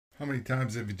How many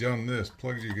times have you done this?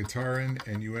 Plug your guitar in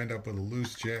and you end up with a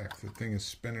loose jack. The thing is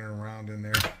spinning around in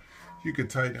there. You could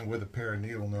tighten it with a pair of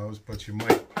needle nose, but you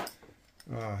might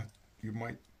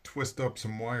twist up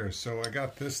some wires. So I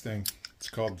got this thing. It's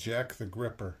called Jack the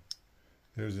Gripper.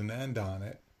 There's an end on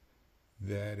it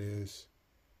that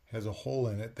has a hole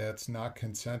in it that's not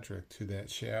concentric to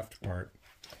that shaft part.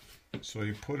 So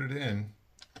you put it in,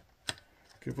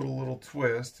 give it a little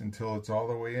twist until it's all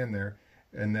the way in there,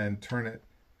 and then turn it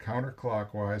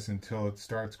counterclockwise until it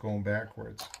starts going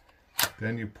backwards.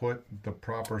 Then you put the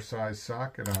proper size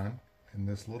socket on and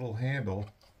this little handle,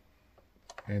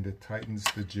 and it tightens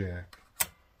the jack.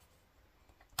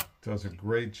 Does a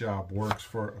great job. Works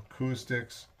for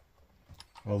acoustics,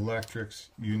 electrics,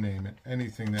 you name it.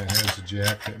 Anything that has a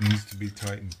jack that needs to be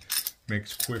tightened.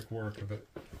 Makes quick work of it.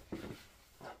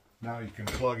 Now you can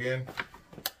plug in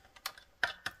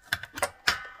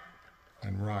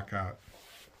and rock out.